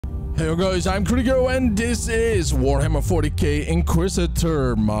Hey guys, I'm Kurigo and this is Warhammer 40K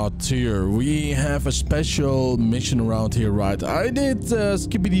Inquisitor Martyr. We have a special mission around here, right? I did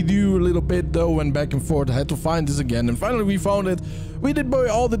skippity-doo a little bit though, went back and forth, I had to find this again, and finally we found it. We did buy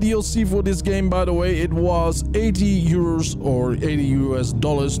all the DLC for this game, by the way. It was 80 euros or 80 US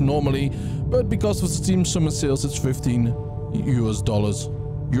dollars normally, but because of the Steam Summer Sales, it's 15 US dollars,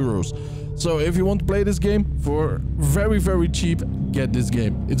 euros. So if you want to play this game for very, very cheap, get this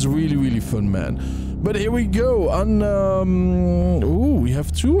game. It's really, really fun, man. But here we go. Ooh, we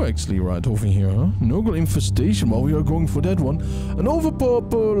have two actually right over here, huh? Noggle Infestation. Well, we are going for that one. An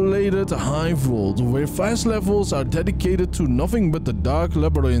overpopulated high vault where fast levels are dedicated to nothing but the dark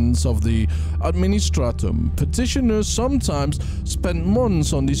labyrinths of the administratum. Petitioners sometimes spend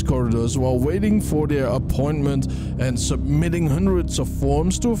months on these corridors while waiting for their appointment and submitting hundreds of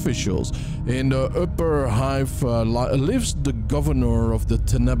forms to officials. In the upper hive lives the governor of the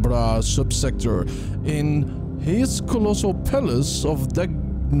Tenebra subsector. In his colossal palace of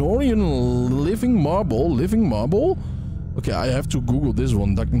Dagnorian living marble. Okay, I have to Google this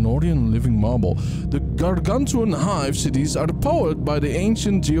one. Dagnorian living marble. The gargantuan hive cities are powered by the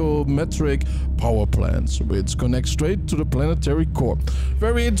ancient geometric power plants, which connect straight to the planetary core.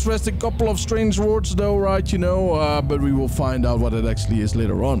 Very interesting. Couple of strange words though, right? You know, but we will find out what it actually is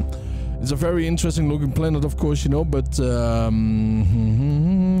later on. It's a very interesting looking planet, of course, you know, but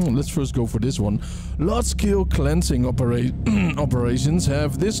let's first go for this one. Large-scale cleansing operations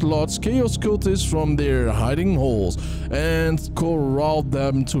have dislodged chaos cultists from their hiding holes and corralled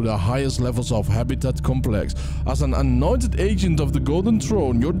them to the highest levels of Habitat Complex. As an anointed agent of the Golden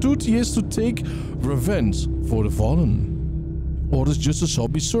Throne, your duty is to take revenge for the fallen. Orders justice shall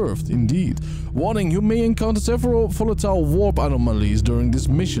be served, indeed. Warning, you may encounter several volatile warp anomalies during this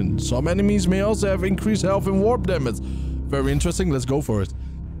mission. Some enemies may also have increased health and warp damage. Very interesting, let's go for it.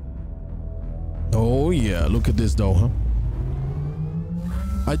 Oh yeah, look at this though, huh?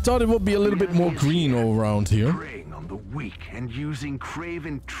 I thought it would be a little bit more green all around here. The weak and using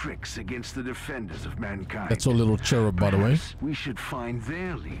craven tricks against the defenders of mankind. That's a little cherub, by the way. We should find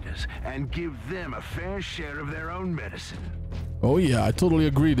their leaders and give them a fair share of their own medicine. Oh yeah, I totally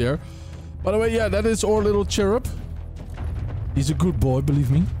agree there. By the way, yeah, that is our little cherub. He's a good boy,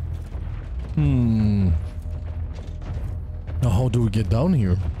 believe me. Now how do we get down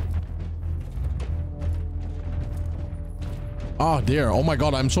here? Ah, there. Oh my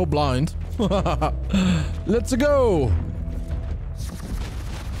god, I'm so blind. Let's go.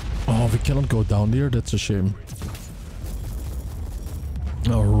 Oh, we cannot go down there. That's a shame.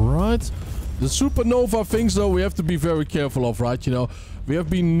 All right. The supernova things, though, we have to be very careful of, right? You know, we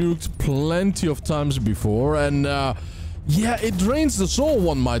have been nuked plenty of times before. And, yeah, it drains the soul,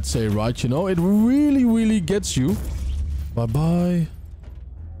 one might say, right? You know, it really, really gets you. Bye-bye.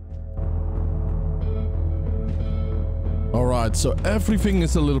 Alright, so everything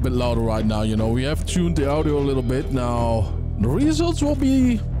is a little bit louder right now, you know. We have tuned the audio a little bit. Now, the results will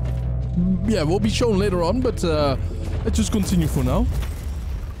be... yeah, will be shown later on, but let's just continue for now.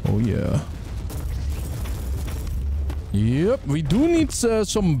 Oh, yeah. Yep, we do need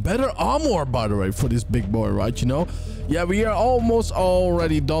some better armor, by the way, for this big boy, right? You know? Yeah, we are almost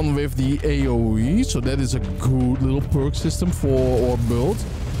already done with the AoE, so that is a good little perk system for our build.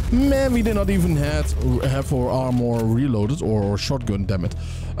 Man, we did not even have our armor reloaded or shotgun, damn it.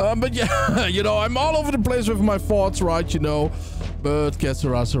 But yeah, you know, I'm all over the place with my thoughts, right, you know. But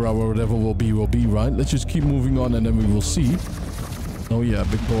Katsura, whatever will be, right? Let's just keep moving on and then we will see. Oh yeah,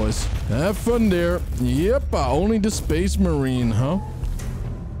 big boys. Have fun there. Yep, only the Space Marine, huh?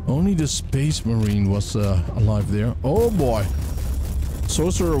 Only the Space Marine was alive there. Oh boy.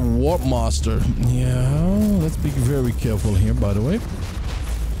 Sorcerer Warp Master. Yeah, let's be very careful here, by the way.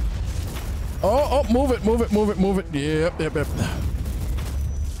 Oh, move it. Yep.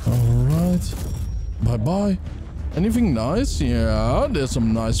 Alright. Bye-bye. Anything nice? Yeah, there's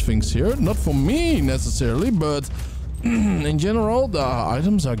some nice things here. Not for me, necessarily, but in general, the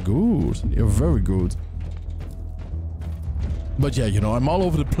items are good. They're very good. But yeah, you know, I'm all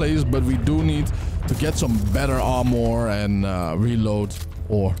over the place, but we do need to get some better armor and reload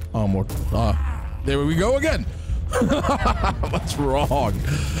or armor. There we go again. What's wrong?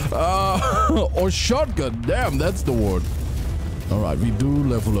 Or shotgun. Damn, that's the word. Alright, we do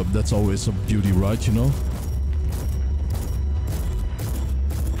level up. That's always a beauty, right? You know?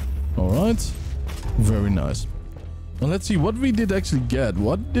 Alright. Very nice. Now let's see what we did actually get.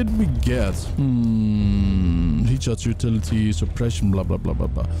 What did we get? Heat shots, utility, suppression, blah, blah, blah, blah,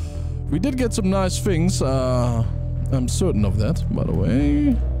 blah. We did get some nice things. I'm certain of that, by the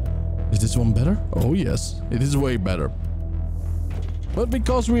way. Is this one better? Oh, yes. It is way better. But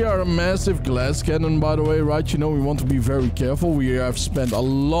because we are a massive glass cannon, by the way, right, you know, we want to be very careful. We have spent a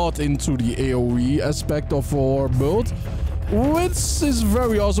lot into the AoE aspect of our build, which is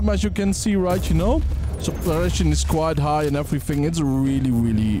very awesome, as you can see, right, you know. Suppression is quite high and everything. It's really,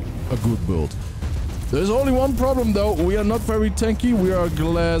 really a good build. There's only one problem, though. We are not very tanky. We are a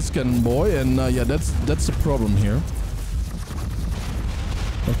glass cannon boy, and yeah, that's the problem here.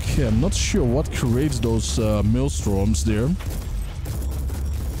 Okay, I'm not sure what creates those maelstorms there.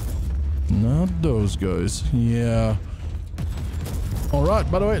 Not those guys. Yeah. All right.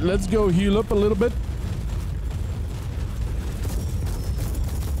 By the way, let's go heal up a little bit.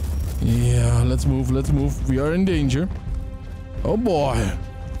 Yeah, let's move. Let's move. We are in danger. Oh boy.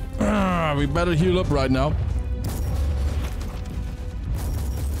 We better heal up right now.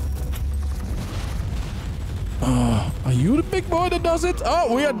 Are you the big boy that does it?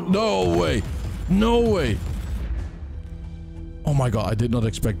 Oh, we are... No way. No way. Oh my god, I did not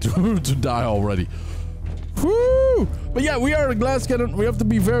expect to die already. Woo! But yeah, we are a glass cannon. We have to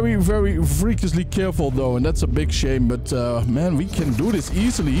be very, very freakishly careful though, and that's a big shame. But man, we can do this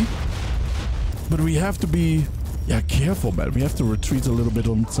easily. But we have to be... Yeah, careful, man. We have to retreat a little bit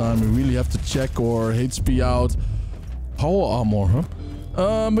on time. We really have to check our HP out. Power armor, huh?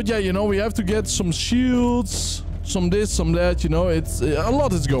 But yeah, you know, we have to get some shields, some this, some that, you know. It's a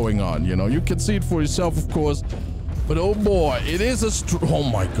lot is going on, you know. You can see it for yourself, of course. But oh boy, it is a oh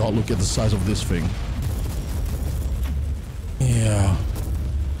my god, look at the size of this thing. Yeah.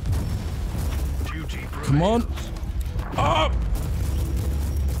 Come on. Up!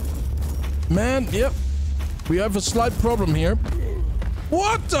 Man, yep. We have a slight problem here.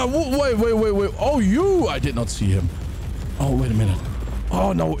 What the? Wait. Oh, you! I did not see him. Oh, wait a minute.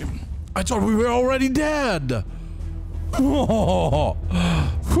 Oh, no. I thought we were already dead. Oh.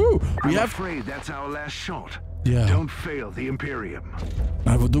 Whew. I'm afraid that's our last shot. Yeah. Don't fail the Imperium.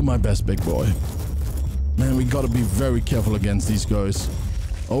 I will do my best, big boy. Man, we gotta be very careful against these guys.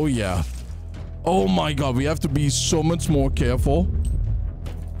 Oh, yeah. Oh, my God. We have to be so much more careful.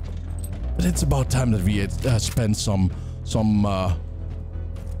 But it's about time that we spend some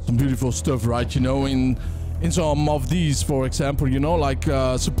beautiful stuff, right? You know, in some of these, for example, you know, like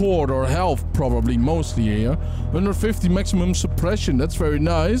support or health, probably mostly here. 150 maximum suppression. That's very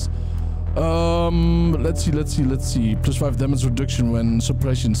nice. Let's see. Plus 5 damage reduction when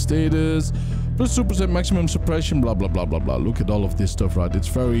suppression status. Plus 2% maximum suppression. Blah blah blah blah blah. Look at all of this stuff, right? It's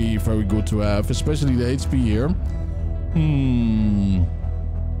very, very good to have, especially the HP here.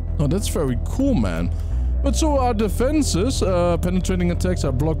 Oh, that's very cool, man. But so our defenses, penetrating attacks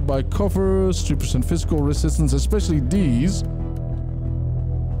are blocked by covers, 3% physical resistance, especially these.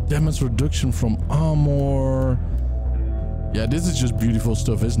 Damage reduction from armor. Yeah, this is just beautiful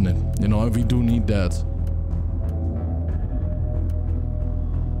stuff, isn't it? You know, we do need that.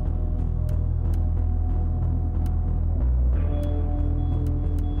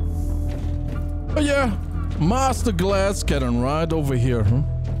 Oh yeah, Master Glass Cannon right over here, huh?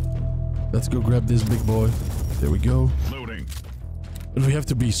 Let's go grab this big boy. There we go. Loading. But we have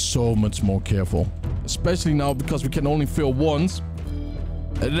to be so much more careful. Especially now because we can only fill once.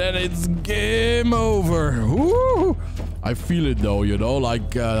 And then it's game over. Woo! I feel it though, you know,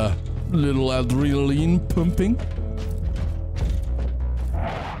 like little adrenaline pumping.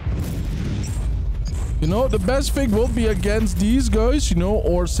 You know, the best thing will be against these guys, you know,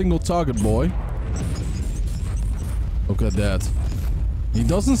 or single target boy. Look at that. He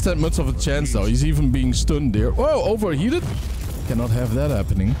doesn't stand much of a chance though. He's even being stunned there. Whoa, overheated? Cannot have that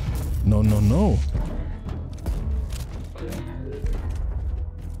happening. No, no, no.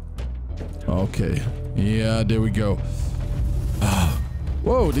 Okay. Yeah, there we go.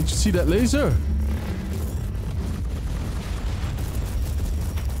 Whoa, did you see that laser?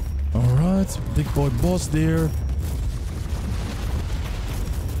 Alright, big boy boss there.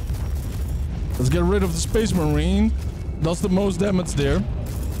 Let's get rid of the Space Marine. Does the most damage there.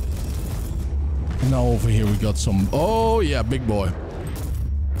 Now over here we got some... Oh yeah, big boy.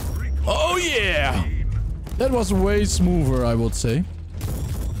 Oh yeah! That was way smoother, I would say.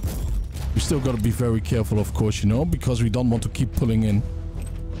 We still gotta be very careful, of course, you know, because we don't want to keep pulling in.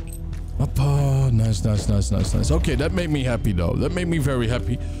 Up, nice. Okay, that made me happy though. That made me very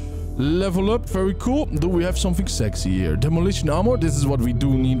happy. Level up, very cool. Do we have something sexy here? Demolition armor, this is what we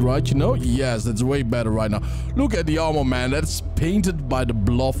do need, right? You know? Yes, that's way better right now. Look at the armor, man. That's painted by the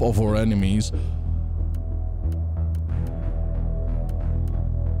bluff of our enemies.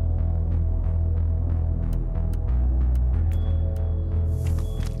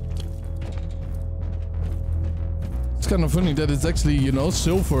 It's kind of funny that it's actually, you know,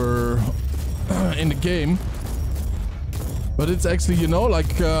 silver in the game. But it's actually, you know,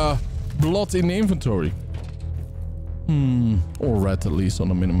 like blood in the inventory. Or red at least on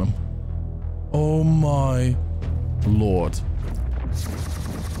a minimum. Oh my lord.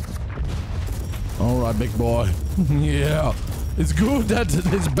 Alright, big boy. Yeah. It's good that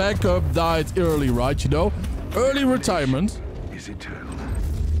his backup died early, right? You know? Early retirement. Is eternal.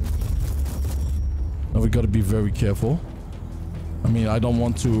 Now we gotta be very careful. I mean, I don't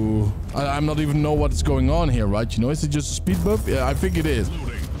want to... I'm not even know what's going on here, right? You know, is it just a speed buff? Yeah, I think it is.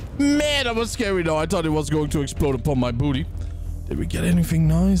 Man, that was scary though. I thought it was going to explode upon my booty. Did we get anything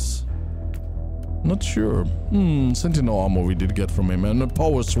nice? Not sure. Sentinel armor we did get from him, and a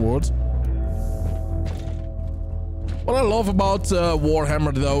power sword. What I love about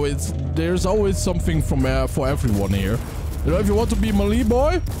Warhammer though is there's always something from for everyone here. You know, if you want to be melee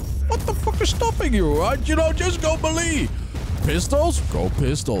boy, what the fuck is stopping you, right? You know, just go melee. Pistols? Go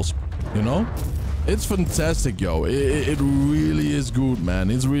pistols. You know? It's fantastic, yo. It really is good, man.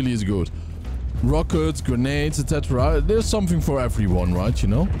 It really is good. Rockets, grenades, etc. There's something for everyone, right? You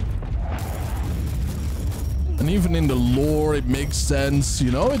know? And even in the lore, it makes sense, you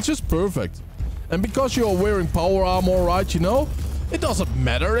know? It's just perfect. And because you're wearing power armor, right, you know? It doesn't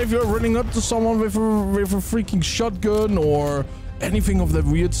matter if you're running up to someone with a freaking shotgun or anything of that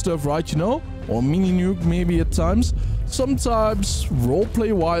weird stuff, right, you know? Or mini nuke maybe at times. Sometimes,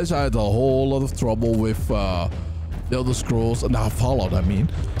 roleplay wise, I had a whole lot of trouble with the Elder Scrolls, and Fallout, I mean.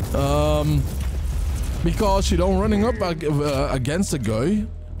 Because, you know, running up against a guy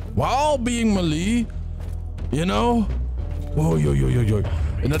while being melee, you know? Whoa, yo.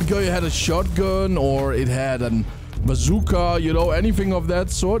 And that guy had a shotgun or it had a bazooka, you know, anything of that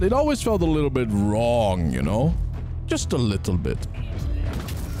sort. It always felt a little bit wrong, you know? Just a little bit.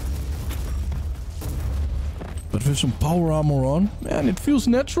 But with some power armor on, man, it feels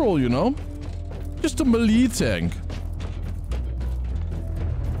natural, you know? Just a melee tank.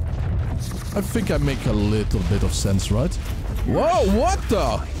 I think I make a little bit of sense, right? Whoa, what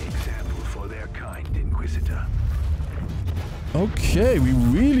the? Example for their kind, Inquisitor. Okay, we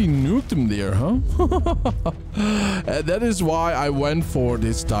really nuked him there, huh? And that is why I went for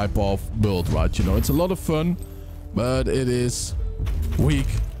this type of build, right? You know, it's a lot of fun, but it is weak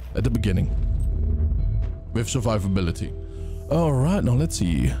at the beginning. With survivability. Alright, now let's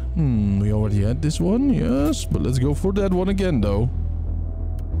see. We already had this one, yes, but let's go for that one again, though.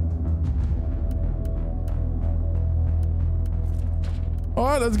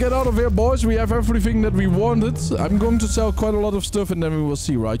 Alright, let's get out of here, boys. We have everything that we wanted. I'm going to sell quite a lot of stuff and then we will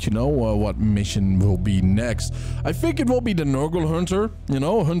see, right, you know, what mission will be next. I think it will be the Nurgle Hunter, you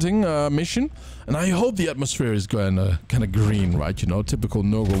know, hunting mission. And I hope the atmosphere is kind of green, right, you know, typical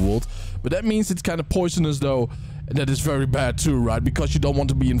Nurgle world. But that means it's kind of poisonous, though. And that is very bad too, right, because you don't want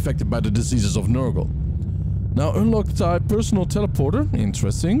to be infected by the diseases of Nurgle. Now, unlock type personal teleporter.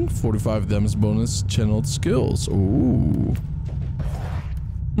 Interesting. 45 damage bonus, channeled skills. Ooh.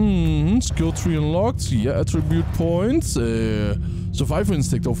 Skill tree unlocked. Yeah, attribute points. Survivor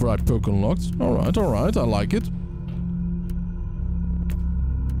instinct override perk unlocked. Alright, I like it.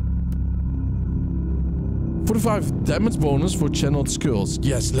 45 damage bonus for channeled skills.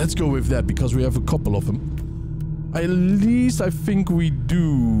 Yes, let's go with that because we have a couple of them. At least I think we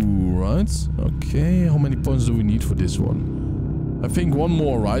do, right? Okay, how many points do we need for this one? I think one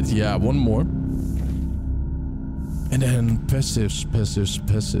more, right? Yeah, one more. And then passives.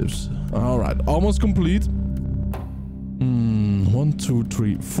 Alright, almost complete. 1, 2,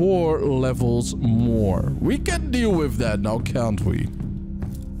 3, 4 levels more. We can deal with that now, can't we?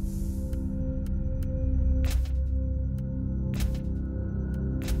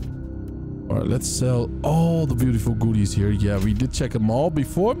 Alright, let's sell all the beautiful goodies here. Yeah, we did check them all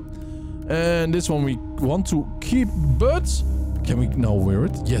before. And this one we want to keep, but can we now wear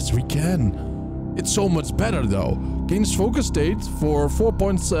it? Yes, we can. It's so much better though. Gains focus state for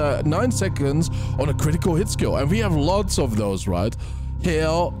 4.9 seconds on a critical hit skill. And we have lots of those, right?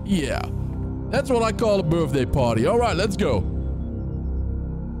 Hell yeah. That's what I call a birthday party. Alright, let's go.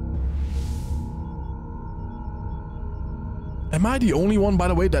 Am I the only one, by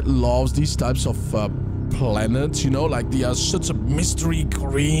the way, that loves these types of planets? You know, like they are such a mystery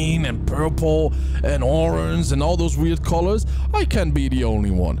green and purple and orange and all those weird colors. I can't be the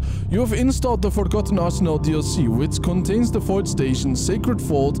only one. You have installed the Forgotten Arsenal DLC, which contains the Void Station, Sacred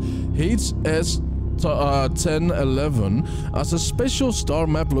Vault, HS 1011 as a special star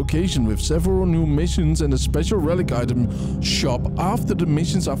map location with several new missions and a special relic item shop after the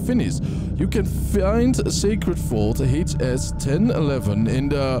missions are finished. You can find a Sacred Vault HS 1011 in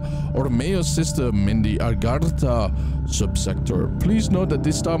the Ormeo system in the Argata subsector. Please note that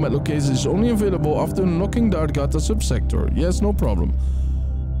this star map location is only available after unlocking the Argata subsector. Yes, no problem.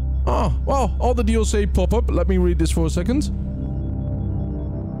 Ah, well, all the DLC pop up. Let me read this for a second.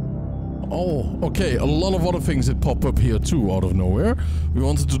 Oh, okay, a lot of other things that pop up here too out of nowhere. We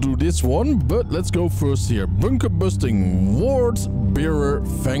wanted to do this one, but let's go first here. Bunker busting, Ward Bearer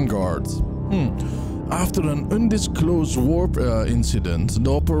Vanguard. After an undisclosed warp incident,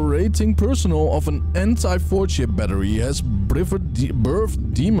 the operating personnel of an anti-force ship battery has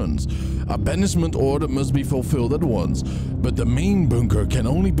birthed demons. A banishment order must be fulfilled at once, but the main bunker can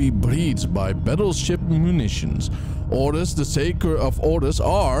only be breached by battleship munitions. Orders, the Sacred of Orders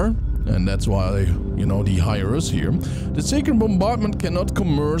are... and that's why, you know, they hire us here. The Sacred Bombardment cannot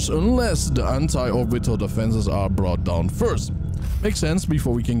commerce unless the anti-orbital defenses are brought down first. Makes sense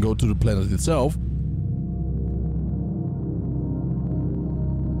before we can go to the planet itself.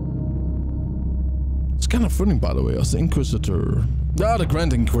 It's kind of funny, by the way, as the Inquisitor. Ah, the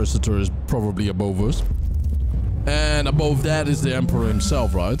Grand Inquisitor is probably above us. And above that is the Emperor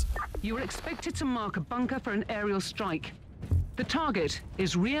himself, right? You are expected to mark a bunker for an aerial strike. The target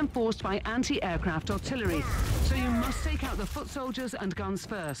is reinforced by anti-aircraft artillery, so you must take out the foot soldiers and guns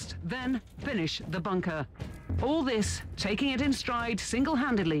first, then finish the bunker. All this, taking it in stride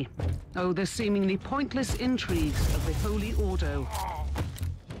single-handedly. Oh, the seemingly pointless intrigues of the Holy Ordo.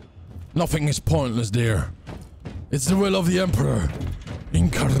 Nothing is pointless, dear. It's the will of the Emperor.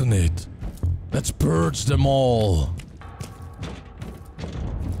 Incarnate. Let's purge them all.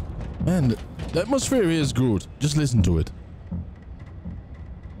 Man, the atmosphere here is good. Just listen to it.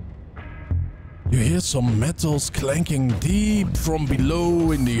 You hear some metals clanking deep from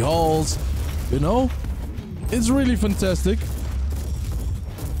below in the halls. You know? It's really fantastic.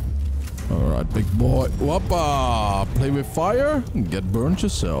 Alright, big boy. Whoppa! Play with fire and get burned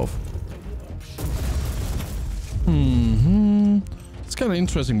yourself. It's kind of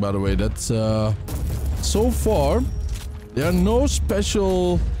interesting, by the way, that so far there are no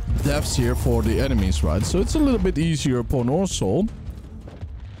special deaths here for the enemies, right? So it's a little bit easier upon our soul.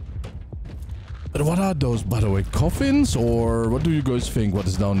 But what are those, by the way? Coffins? Or what do you guys think? What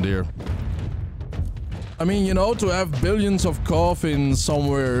is down there? I mean, you know, to have billions of coffins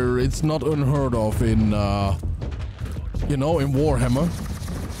somewhere, it's not unheard of in, you know, in Warhammer.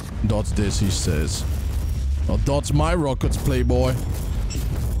 Dodge this, he says. Well, dodge my rockets, playboy.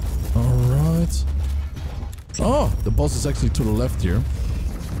 Alright. Oh, the boss is actually to the left here.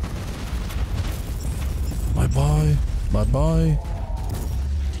 Bye-bye. Bye-bye.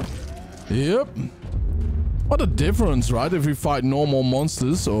 Yep. What a difference, right? If we fight normal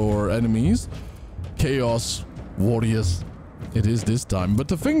monsters or enemies. Chaos warriors. It is this time. But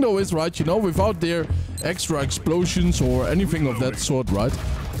the thing though is, right, you know, without their extra explosions or anything of that sort, right?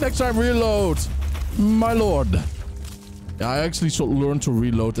 Next time reload. My lord. Yeah, I actually should learn to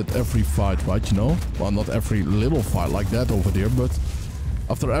reload at every fight, right, you know? Well, not every little fight like that over there, but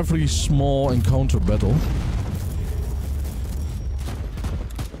after every small encounter battle.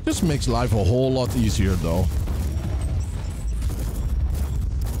 This makes life a whole lot easier, though.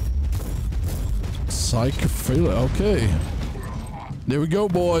 Psyche failure. Okay. There we go,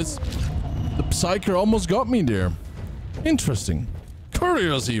 boys. The Psyker almost got me there. Interesting.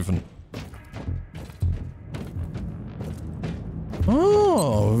 Curious, even.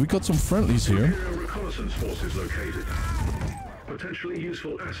 Oh, we got some friendlies here. Reconnaissance forces located. Potentially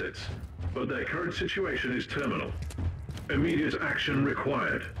useful assets, but their current situation is terminal. Immediate action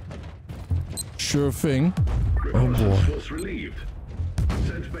required. Sure thing. Oh boy. Force relieved.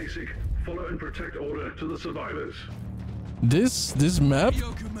 Send basic, follow and protect order to the survivors. This map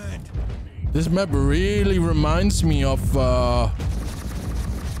really reminds me of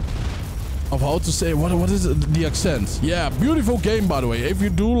how to say what is it? The accent. Yeah, beautiful game, by the way. If you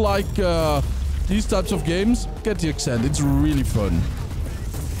do like these types of games, get the accent. It's really fun.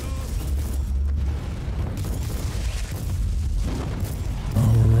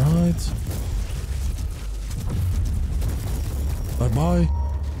 Bye-bye.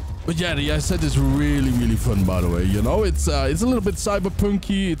 But yeah, the asset is really fun, by the way. You know, it's a little bit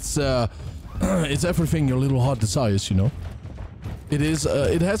cyberpunky. It's everything your little heart desires, you know. It is.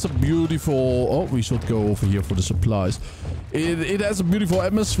 It has a beautiful. Oh, we should go over here for the supplies. It has a beautiful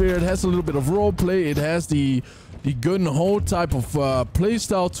atmosphere. It has a little bit of roleplay. It has the gun-ho type of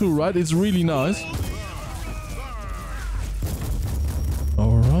playstyle too, right? It's really nice.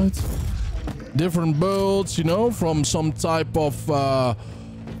 All right. different builds, you know, from some type of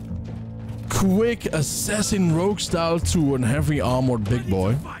quick assassin rogue style to an heavy armored big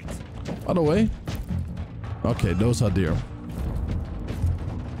boy. By the way, okay, those are deer.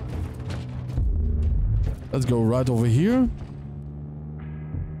 Let's go right over here.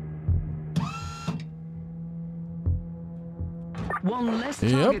 One less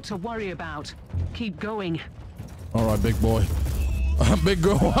target to worry about. Keep going. All right, big boy. Big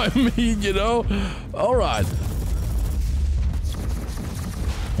girl, I mean, you know. All right.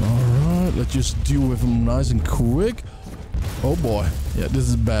 All right, let's just deal with him nice and quick. Oh boy. Yeah, this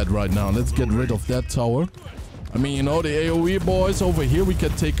is bad right now. Let's get rid of that tower. I mean, you know, the AoE boys over here we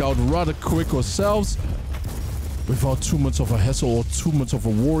can take out rather quick ourselves without too much of a hassle or too much of a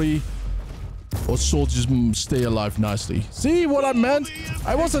worry. Or soldiers stay alive nicely. See what I meant?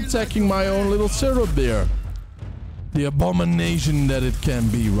 I was attacking my own little syrup there. The abomination that it can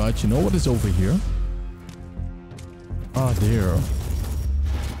be, right? You know what is over here? Ah, there.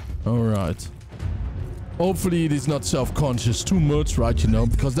 Alright. Hopefully it is not self-conscious too much, right? You know,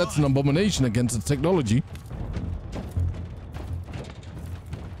 because that's an abomination against the technology.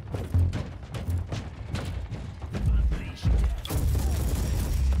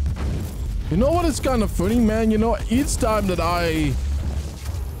 You know what is kind of funny, man? You know, each time that I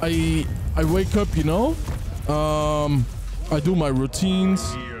wake up, you know, I do my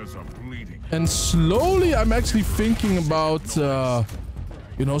routines, and slowly I'm actually thinking about,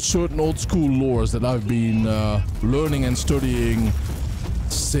 you know, certain old school lores that I've been learning and studying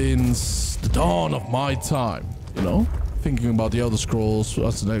since the dawn of my time, you know? Thinking about the Elder Scrolls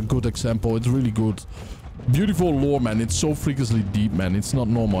as a good example. It's really good. Beautiful lore, man. It's so freakishly deep, man. It's not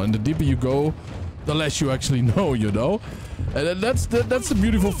normal. And the deeper you go, the less you actually know, you know? And that's the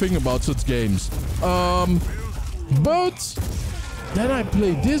beautiful thing about such games. But then I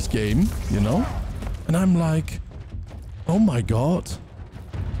play this game, you know? And I'm like, oh my god.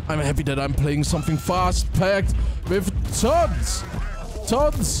 I'm happy that I'm playing something fast-packed with tons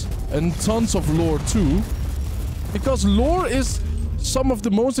and tons of lore too. Because lore is some of the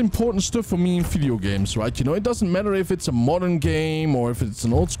most important stuff for me in video games, right? You know, it doesn't matter if it's a modern game or if it's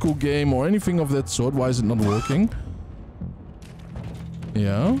an old school game or anything of that sort. Why is it not working?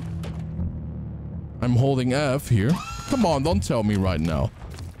 Yeah. I'm holding F here. Come on, don't tell me right now.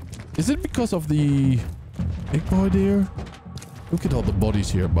 Is it because of the big boy there? Look at all the bodies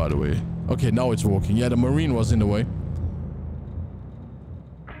here, by the way. Okay, now it's working. Yeah, the Marine was in the way.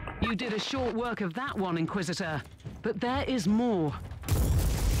 You did a short work of that one, Inquisitor. But there is more.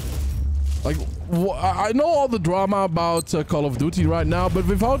 Like, I know all the drama about Call of Duty right now, but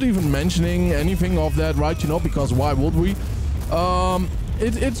without even mentioning anything of that, right? You know, because why would we?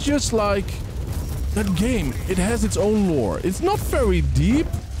 It's just like that game. It has its own lore. It's not very deep,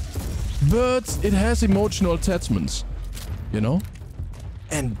 but it has emotional attachments, you know?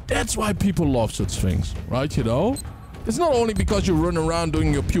 And that's why people love such things, right? You know? It's not only because you run around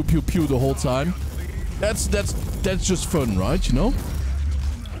doing your pew pew pew the whole time. That's just fun, right? You know?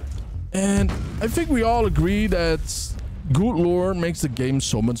 And I think we all agree that good lore makes the game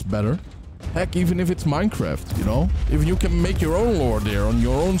so much better. Heck, even if it's Minecraft, you know? If you can make your own lore there on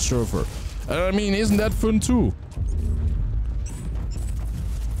your own server. And I mean, isn't that fun too?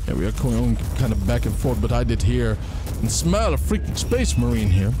 Yeah, we are going kind of back and forth, but I did hear and smell a freaking space marine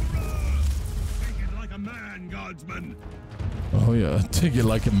here. Oh yeah, take it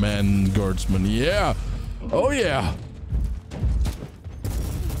like a man, guardsman. Yeah. Oh yeah.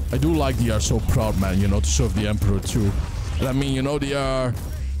 I do like they are so proud, man, you know, to serve the Emperor too. And I mean, you know, they're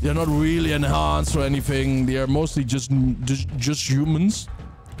not really enhanced or anything. They are mostly just humans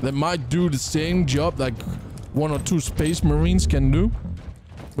that might do the same job like 1 or 2 space marines can do.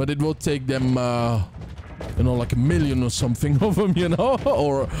 But it will take them, you know, like 1 million or something of them, you know,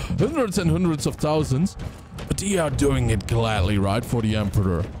 or hundreds and hundreds of thousands. But they are doing it gladly, right, for the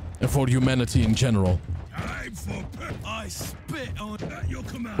Emperor and for humanity in general. I spit on your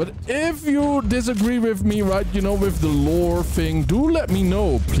command. But if you disagree with me, right, you know, with the lore thing, do let me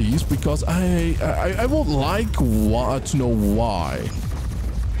know, please, because I would like to know why.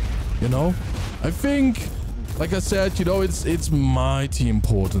 You know, I think, like I said, you know, it's mighty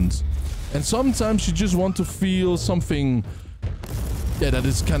important, and sometimes you just want to feel something. Yeah, that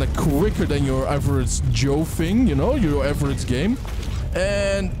is kind of quicker than your average Joe thing, you know, your average game.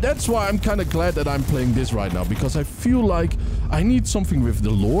 And that's why I'm kind of glad that I'm playing this right now, because I feel like I need something with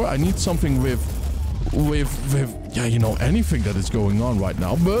the lore. I need something with yeah, you know, anything that is going on right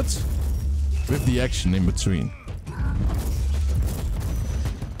now, but with the action in between.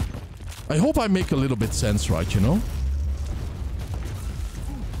 I hope I make a little bit sense, right, you know?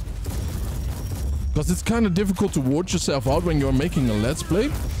 Because it's kind of difficult to watch yourself out when you're making a let's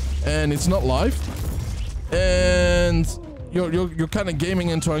play and it's not live, and you're kind of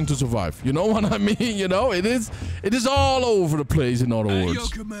gaming and trying to survive. You know what I mean? You know, it is all over the place, in other words. Your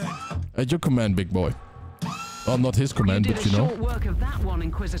command. At your command, big boy. Well, not his command, but you know. Short work of that one,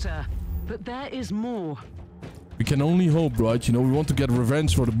 Inquisitor, but there is more. We can only hope, right? You know, we want to get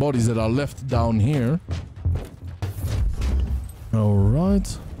revenge for the bodies that are left down here. All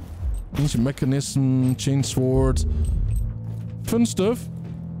right. Ancient mechanism, chain sword. Fun stuff.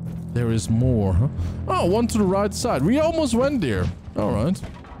 There is more, huh? Oh, one to the right side. We almost went there. All right.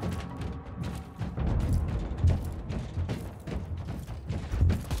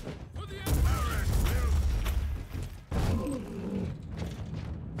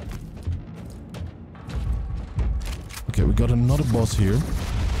 Okay, we got another boss here.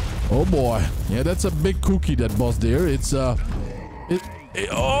 Oh boy. Yeah, that's a big cookie, that boss there. It's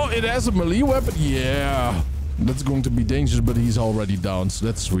it has a melee weapon. Yeah, that's going to be dangerous, but he's already down, so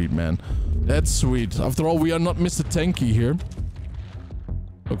that's sweet, man. That's sweet. After all, we are not Mr. Tanky here.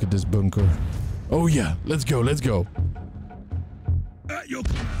 Look at this bunker. Oh yeah, let's go, let's go.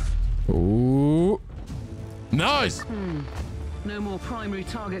 Oh, nice. No more primary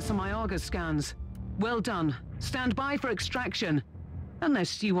targets on my Argus scans. Well done. Stand by for extraction.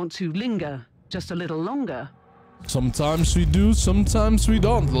 Unless you want to linger just a little longer. Sometimes we do, sometimes we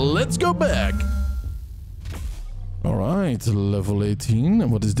don't. Let's go back. All right, level 18.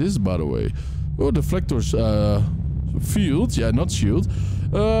 And what is this, by the way? Oh, deflectors. Field. Yeah, not shield.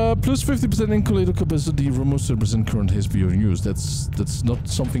 Plus 50% inculator capacity. Removes 30% current HP on use. That's not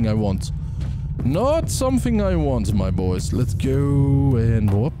something I want. Not something I want, my boys. Let's go and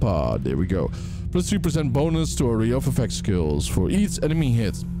whoppa. There we go. Plus 3% bonus to area of effect skills for each enemy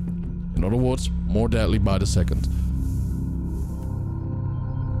hit. In other words, more deadly by the second.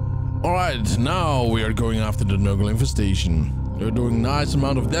 Alright, now we are going after the Nurgle infestation. They're doing nice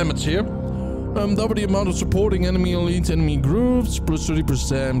amount of damage here. Double the amount of supporting enemy elite enemy groups, plus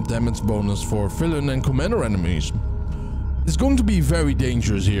 30% damage bonus for villain and commander enemies. It's going to be very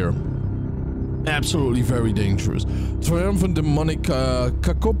dangerous here. Absolutely very dangerous. Triumphant demonic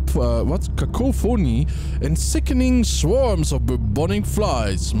cacophony and sickening swarms of bubonic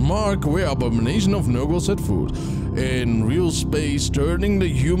flies mark where abomination of Nurgle set foot. In real space, turning the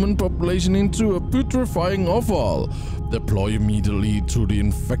human population into a putrefying offal. Deploy immediately to the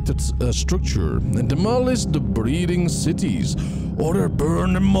infected structure and demolish the breeding cities, or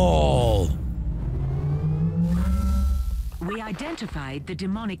burn them all. We identified the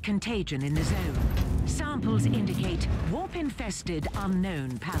demonic contagion in the zone. Samples indicate warp-infested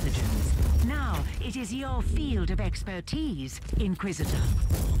unknown pathogens. Now it is your field of expertise, Inquisitor.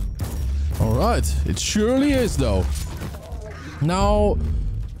 Alright, it surely is though. Now,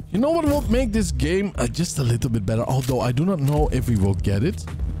 you know what will make this game just a little bit better? Although I do not know if we will get it.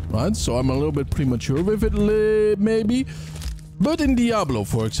 Right, so I'm a little bit premature with it, maybe. But in Diablo,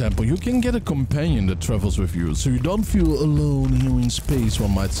 for example, you can get a companion that travels with you, so you don't feel alone here in space,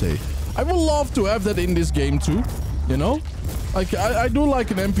 one might say. I would love to have that in this game too, you know? Like, I do like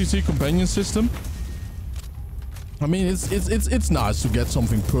an NPC companion system. I mean, it's nice to get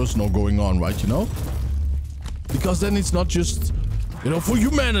something personal going on, right, you know? Because then it's not just, you know, for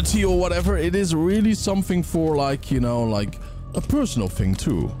humanity or whatever. It is really something for, like, you know, like a personal thing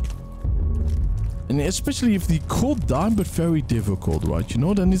too. And especially if the cold die, but very difficult, right? You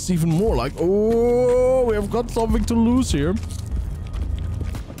know, then it's even more like, oh, we have got something to lose here.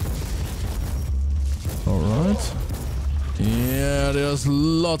 Alright. Yeah, there's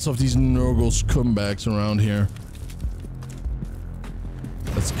lots of these Nurgle scumbags around here.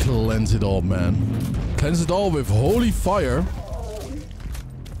 Let's cleanse it all, man. Cleanse it all with holy fire.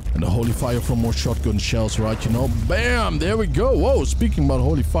 And the holy fire from more shotgun shells, right? You know, bam, there we go. Whoa, speaking about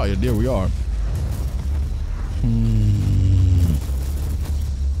holy fire, there we are.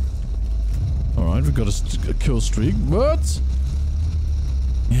 Alright, we got a kill streak, but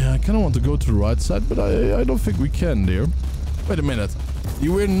yeah, I kind of want to go to the right side, but I don't think we can there. Wait a minute.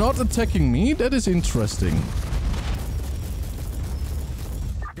 You were not attacking me? That is interesting.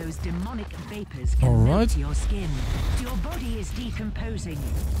 Those demonic vapors can melt your skin. Your body is decomposing.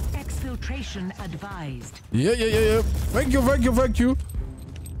 Exfiltration advised. Yeah. Thank you.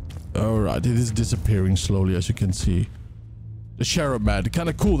 Alright, it is disappearing slowly, as you can see. The Sheriff Man, kind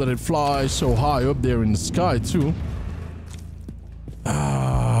of cool that it flies so high up there in the sky too.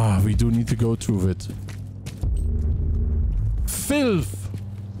 Ah, we do need to go through it. Filth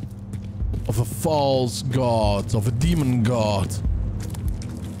of a false god, of a demon god.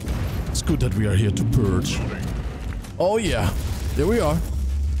 It's good that we are here to purge. Oh yeah, there we are.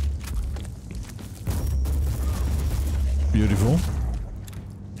 Beautiful.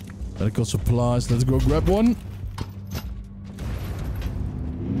 Medical supplies. Let's go grab one.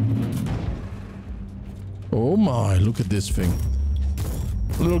 Oh my, look at this thing.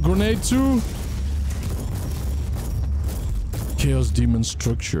 A little grenade too. Chaos Demon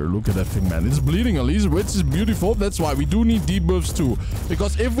structure. Look at that thing, man. It's bleeding at least, which is beautiful. That's why we do need debuffs too.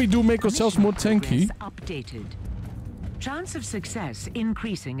 Because if we do make ourselves more tanky... Updated. Chance of success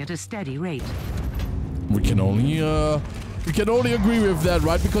increasing at a steady rate. We can only agree with that,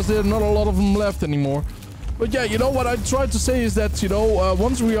 right? Because there are not a lot of them left anymore. But yeah, you know what I tried to say is that, you know,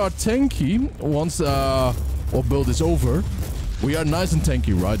 once we are tanky, once our build is over, we are nice and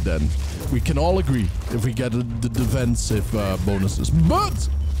tanky right then. We can all agree if we get the defensive bonuses. But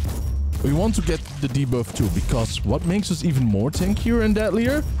we want to get the debuff too, because what makes us even more tankier and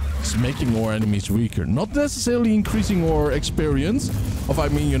deadlier is making our enemies weaker. Not necessarily increasing our experience, I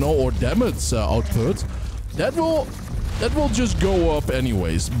mean, you know, or damage output. That will just go up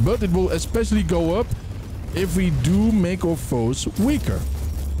anyways. But it will especially go up if we do make our foes weaker.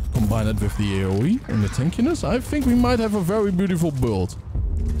 Combine it with the AoE and the tankiness, I think we might have a very beautiful build.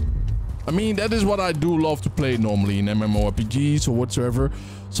 I mean, that is what I do love to play normally in MMORPGs or whatsoever.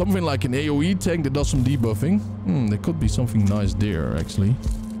 Something like an AoE tank that does some debuffing. There could be something nice there, actually.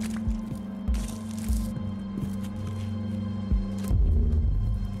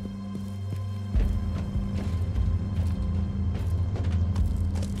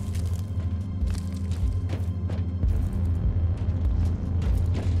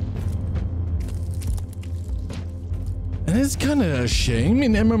 And it's kind of a shame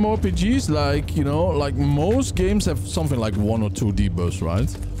in MMORPGs, like, you know, like most games have something like 1 or 2 debuffs,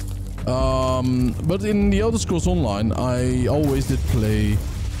 right? But in the Elder Scrolls Online, I always did play,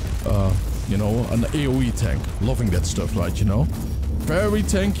 you know, an AoE tank. Loving that stuff, right, you know? Very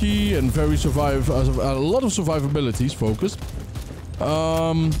tanky and very a lot of survivability focused.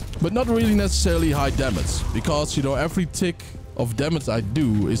 But not really necessarily high damage, because, you know, every tick of damage I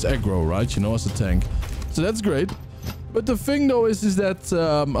do is aggro, right, you know, as a tank. So that's great. But the thing though is that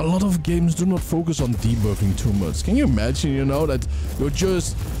a lot of games do not focus on debuffing too much. Can you imagine, you know, that you're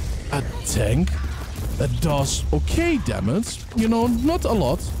just a tank that does okay damage? You know, not a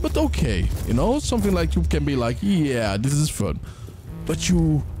lot, but okay. You know, something like you can be like, yeah, this is fun. But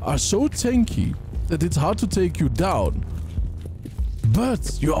you are so tanky that it's hard to take you down.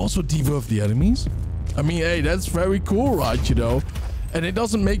 But you also debuff the enemies. I mean, hey, that's very cool, right, you know? And it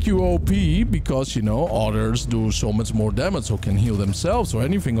doesn't make you OP because, you know, others do so much more damage or can heal themselves or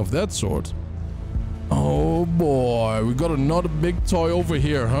anything of that sort. Oh boy, we got another big toy over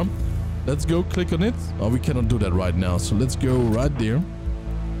here, huh? Let's go click on it. Oh, we cannot do that right now, so let's go right there.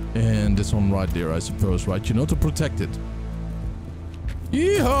 And this one right there, I suppose, right? You know, to protect it.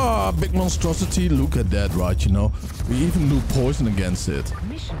 Yeehaw! Big monstrosity, look at that, right? You know, we even do poison against it.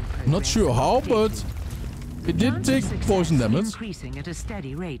 Not sure how, but... it did take poison damage. Increasing at a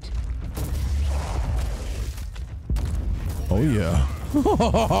steady rate. Oh yeah.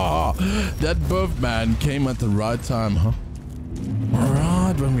 That buff man came at the right time, huh?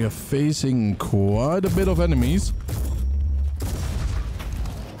 Alright, when we are facing quite a bit of enemies.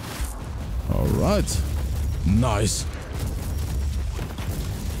 Alright. Nice.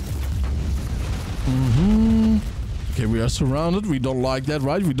 Okay, we are surrounded. We don't like that,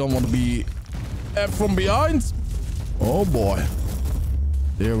 right? We don't want to be from behind. Oh boy.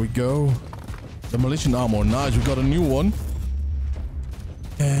 There we go. Demolition armor. Nice. We got a new one.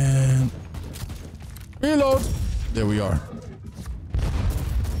 And reload. There we are.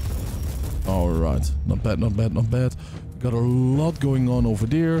 All right. Not bad, not bad, not bad. Got a lot going on over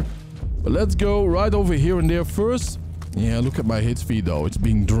there. But let's go right over here and there first. Yeah, look at my hit speed though. It's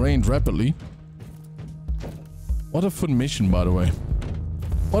being drained rapidly. What a fun mission, by the way.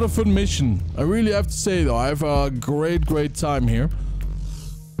 What a fun mission. I really have to say though, I have a great time here.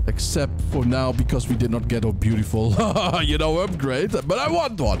 Except for now, because we did not get a beautiful, you know, upgrade. But I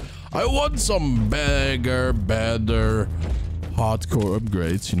want one. I want some better hardcore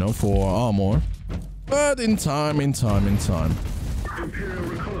upgrades, you know, for armor. But in time. Imperial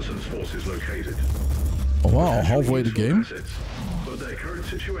reconnaissance forces located. Oh wow, halfway the game. Assets, but their current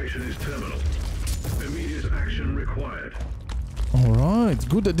situation is terminal. Immediate action required. Alright,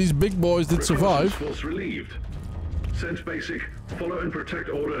 good that these big boys did survive. Force relieved. Send basic, follow and protect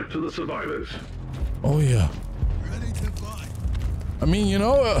order to the survivors. Oh yeah. Ready to fight. I mean, you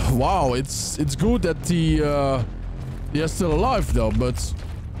know, wow, it's good that they are still alive though, but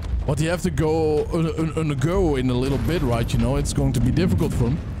what you have to go undergo in a little bit, right? You know, it's going to be difficult for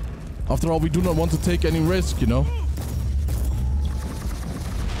them. After all, we do not want to take any risk, you know.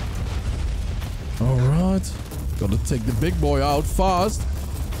 Alright. Gotta take the big boy out fast.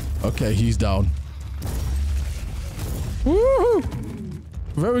 Okay, he's down. Woohoo!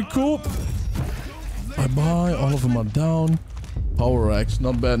 Very cool. Bye-bye. All of them are down. Power axe.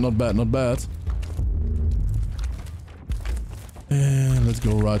 Not bad, not bad, not bad. And let's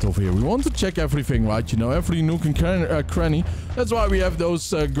go right over here. We want to check everything, right? You know, every nook and cranny. That's why we have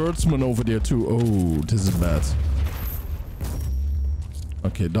those guardsmen over there too. Oh, this is bad.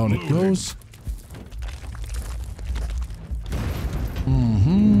 Okay, down it goes.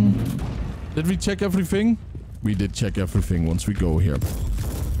 Did we check everything? We did check everything once we go here.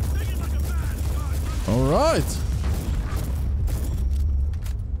 All right.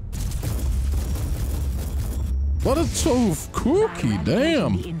 What a tough cookie,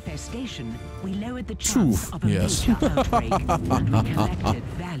 damn. The infestation, we lowered the chance Tooth, of a yes. major outbreak, and we collected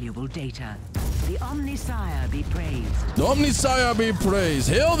valuable data. The Omnisire be praised. The Omnisire be praised.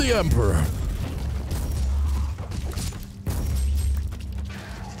 Hail the Emperor.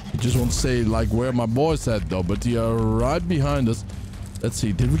 I just want to say, like, where my boys at, though, but they are right behind us. Let's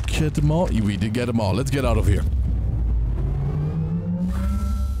see, did we get them all? We did get them all. Let's get out of here.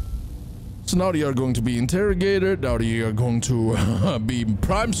 So now they are going to be interrogated. Now they are going to be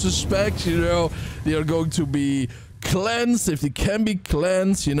prime suspects, you know. They are going to be cleansed, if they can be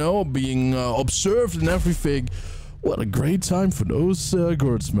cleansed, you know, being observed and everything. What a great time for those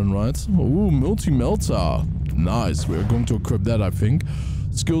guardsmen, right? Ooh, multi-melta. Nice. We're going to equip that, I think.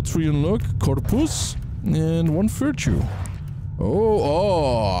 Skill 3 unlock, corpus, and 1 virtue.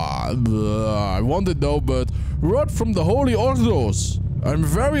 I want it though, but rod from the Holy Ordos. I'm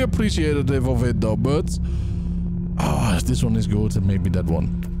very appreciative of it though, but this one is good, and maybe that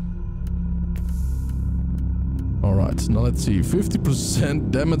one. Alright, now let's see.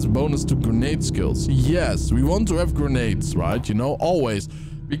 50% damage bonus to grenade skills. Yes, we want to have grenades, right? You know, always.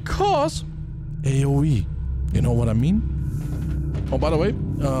 Because AoE. You know what I mean? Oh, by the way,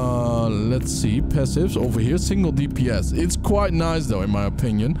 let's see. Passives over here. Single DPS. It's quite nice, though, in my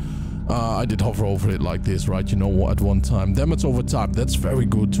opinion. I did hover over it like this, right? You know, at one time. Damage over time. That's very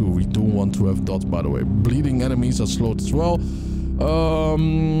good, too. We do want to have dots, by the way. Bleeding enemies are slowed as well.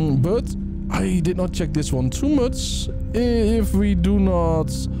 But I did not check this one too much. If we do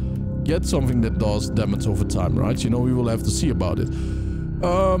not get something that does damage over time, right? You know, we will have to see about it.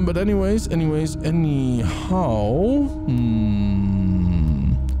 But anyways, anyhow...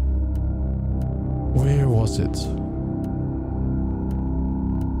 Where was it?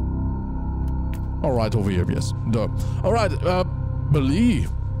 Alright, over here, yes. Duh. Alright, believe.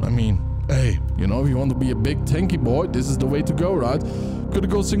 I mean, hey, you know, if you want to be a big tanky boy, this is the way to go, right? Could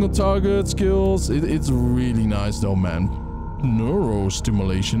go single target skills. It's really nice though, man. Neuro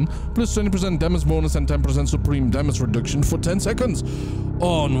stimulation. Plus 20% damage bonus and 10% supreme damage reduction for 10 seconds.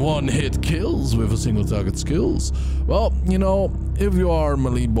 On one-hit kills with a single target skills. Well, you know, if you are a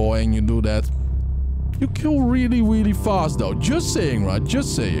melee boy and you do that, you kill really, really fast though. Just saying, right?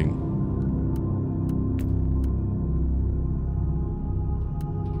 Just saying.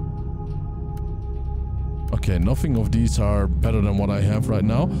 Okay, nothing of these are better than what I have right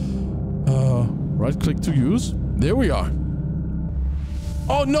now. Right click to use. There we are.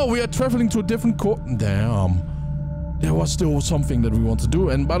 Oh no, we are traveling to a different Damn. There was still something that we want to do.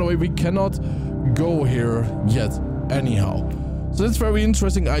 And by the way, we cannot go here yet anyhow. So that's very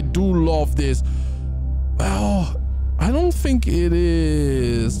interesting. I do love this. Well, I don't think it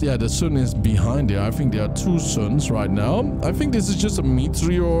is... Yeah, the sun is behind there. I think there are 2 suns right now. I think this is just a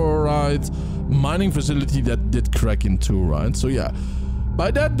meteorite mining facility that did crack in 2, right? So yeah.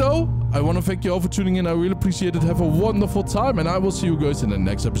 By that though, I want to thank you all for tuning in. I really appreciate it. Have a wonderful time, and I will see you guys in the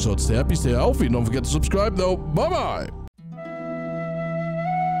next episode. Stay happy, stay healthy. Don't forget to subscribe though. Bye bye.